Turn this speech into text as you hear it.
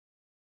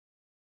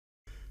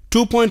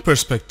Two-point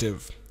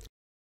perspective.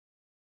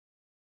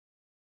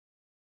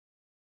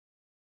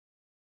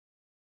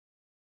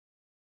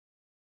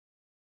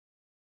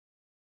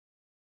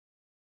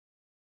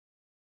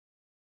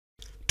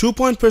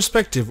 Two-point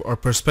perspective, or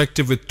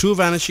perspective with two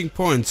vanishing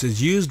points,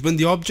 is used when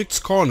the object's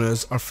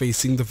corners are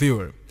facing the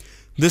viewer.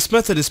 This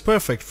method is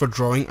perfect for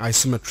drawing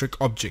isometric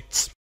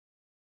objects.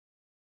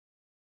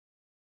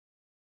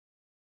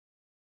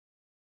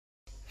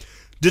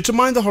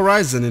 Determine the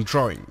horizon in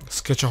drawing.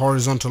 Sketch a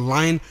horizontal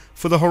line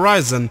for the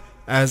horizon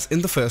as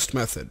in the first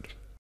method.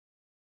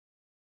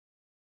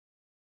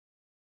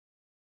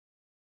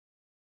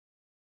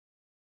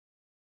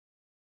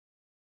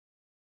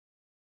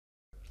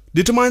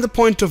 Determine the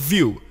point of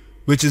view,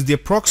 which is the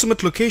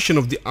approximate location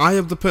of the eye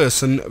of the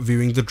person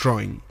viewing the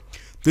drawing.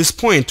 This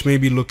point may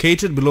be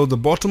located below the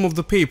bottom of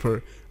the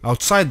paper,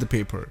 outside the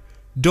paper.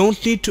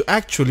 Don't need to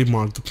actually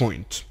mark the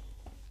point.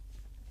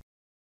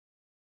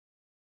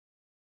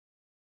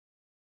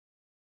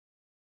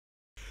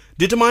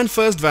 Determine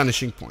first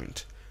vanishing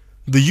point.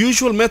 The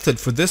usual method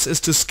for this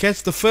is to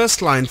sketch the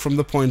first line from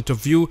the point of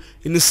view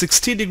in a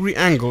 60-degree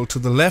angle to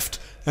the left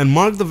and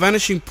mark the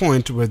vanishing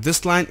point where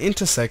this line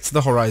intersects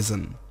the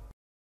horizon.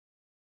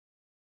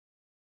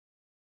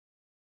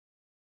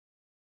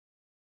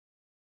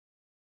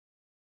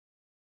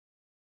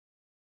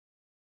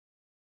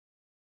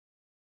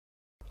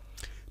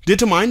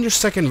 Determine your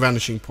second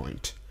vanishing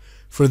point.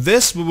 For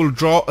this, we will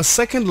draw a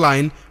second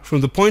line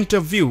from the point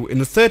of view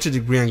in a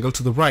 30-degree angle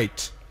to the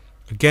right.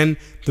 Again,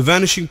 the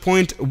vanishing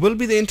point will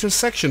be the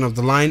intersection of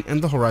the line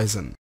and the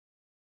horizon.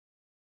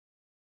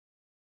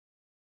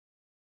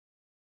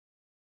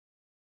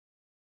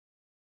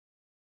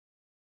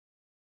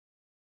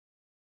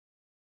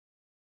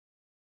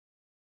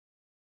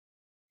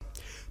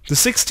 The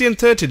 60 and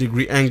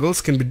 30-degree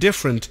angles can be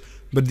different,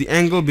 but the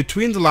angle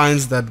between the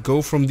lines that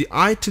go from the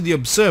eye to the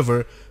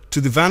observer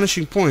to the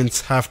vanishing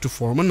points have to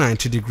form a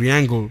 90-degree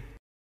angle.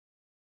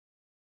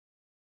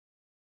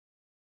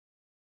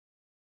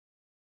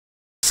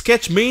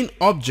 Sketch main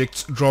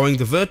objects drawing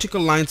the vertical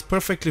lines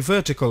perfectly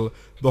vertical,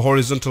 the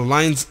horizontal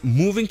lines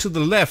moving to the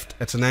left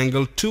at an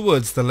angle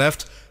towards the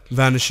left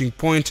vanishing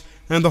point,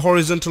 and the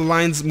horizontal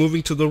lines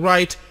moving to the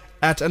right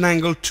at an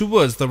angle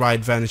towards the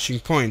right vanishing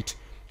point.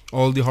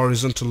 All the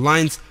horizontal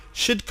lines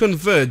should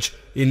converge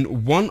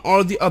in one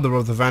or the other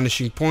of the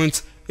vanishing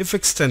points if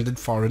extended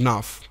far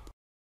enough.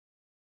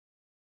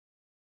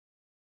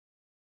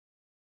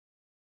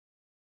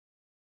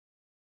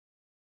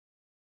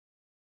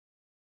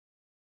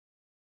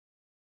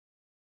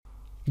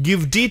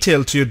 Give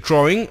detail to your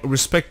drawing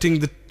respecting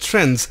the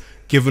trends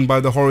given by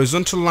the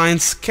horizontal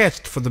lines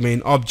sketched for the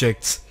main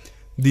objects.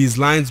 These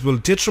lines will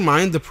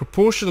determine the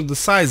proportion of the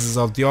sizes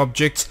of the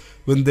objects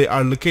when they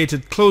are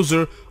located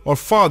closer or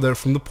farther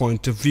from the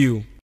point of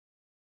view.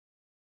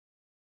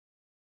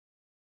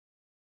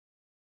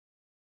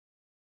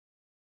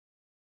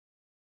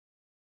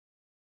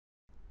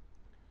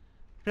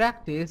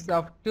 Practice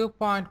of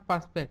two-point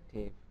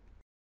perspective.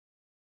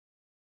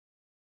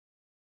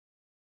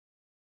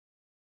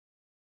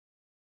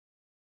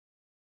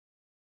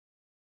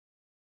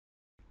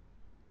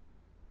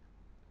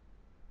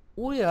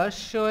 We are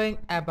showing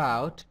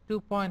about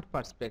two-point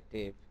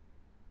perspective.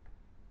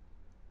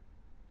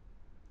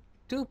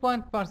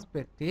 Two-point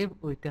perspective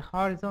with a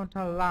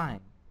horizontal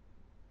line.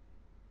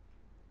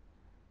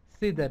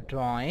 See the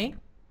drawing.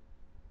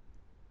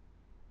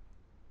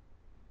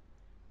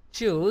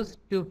 Choose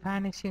two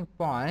vanishing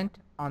points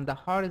on the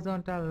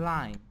horizontal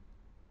line.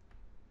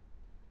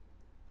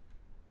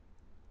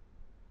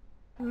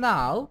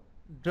 Now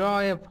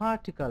draw a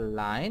vertical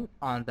line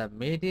on the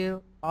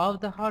middle of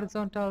the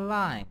horizontal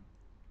line.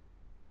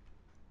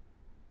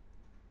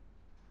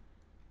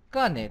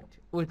 Connect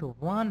with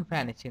one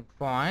vanishing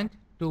point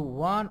to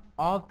one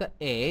of the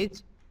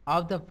edge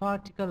of the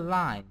vertical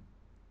line.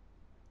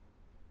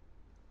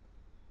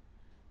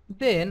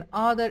 Then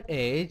other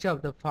edge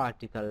of the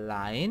vertical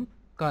line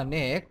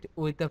connect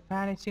with the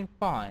vanishing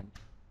point.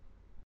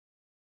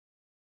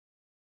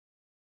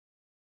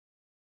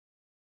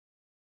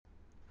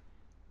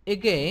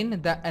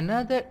 Again, the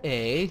another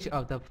edge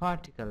of the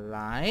vertical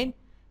line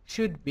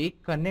should be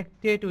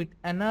connected with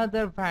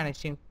another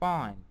vanishing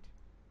point.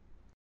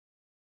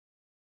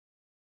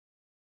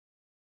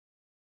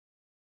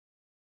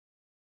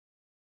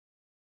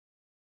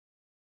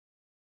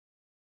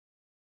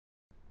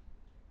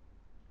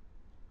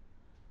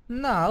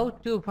 Now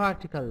two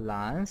vertical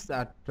lines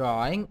are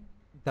drawing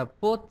the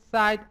both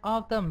sides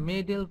of the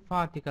middle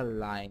vertical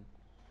line.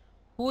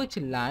 Which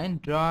line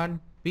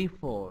drawn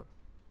before?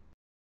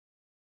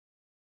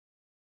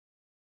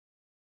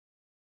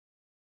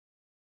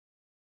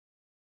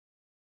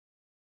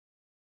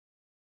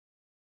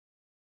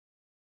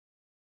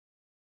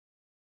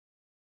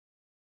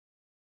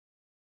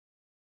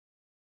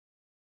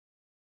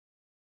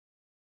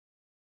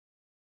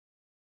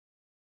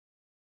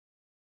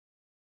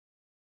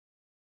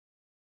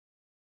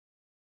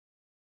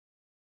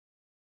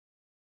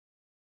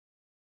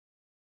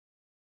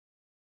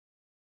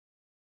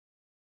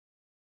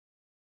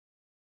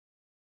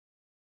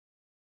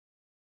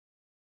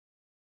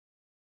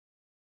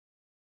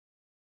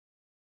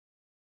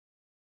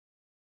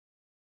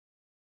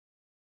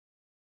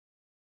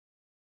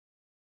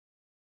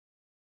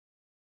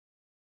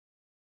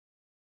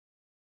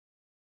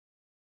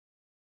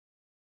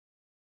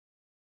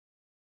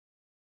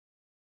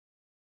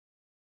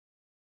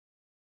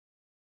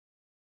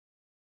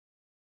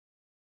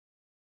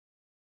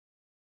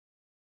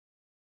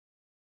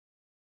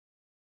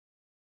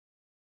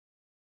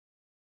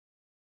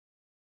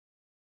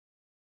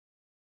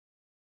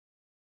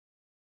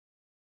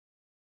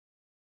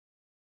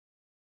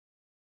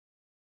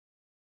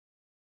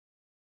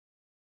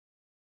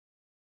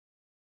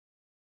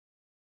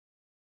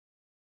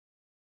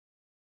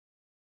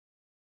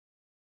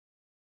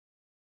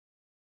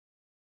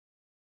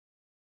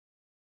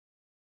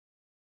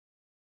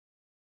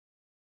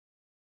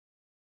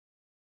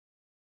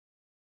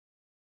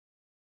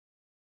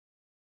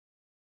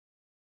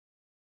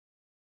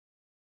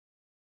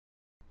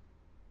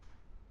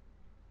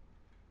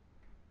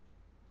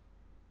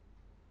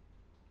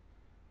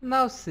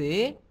 Now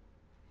see,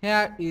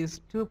 here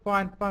is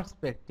two-point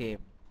perspective,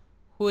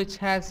 which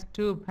has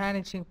two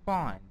vanishing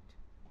points.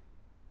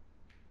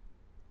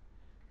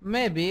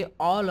 Maybe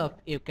all of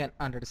you can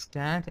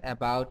understand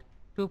about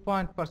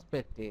two-point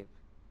perspective.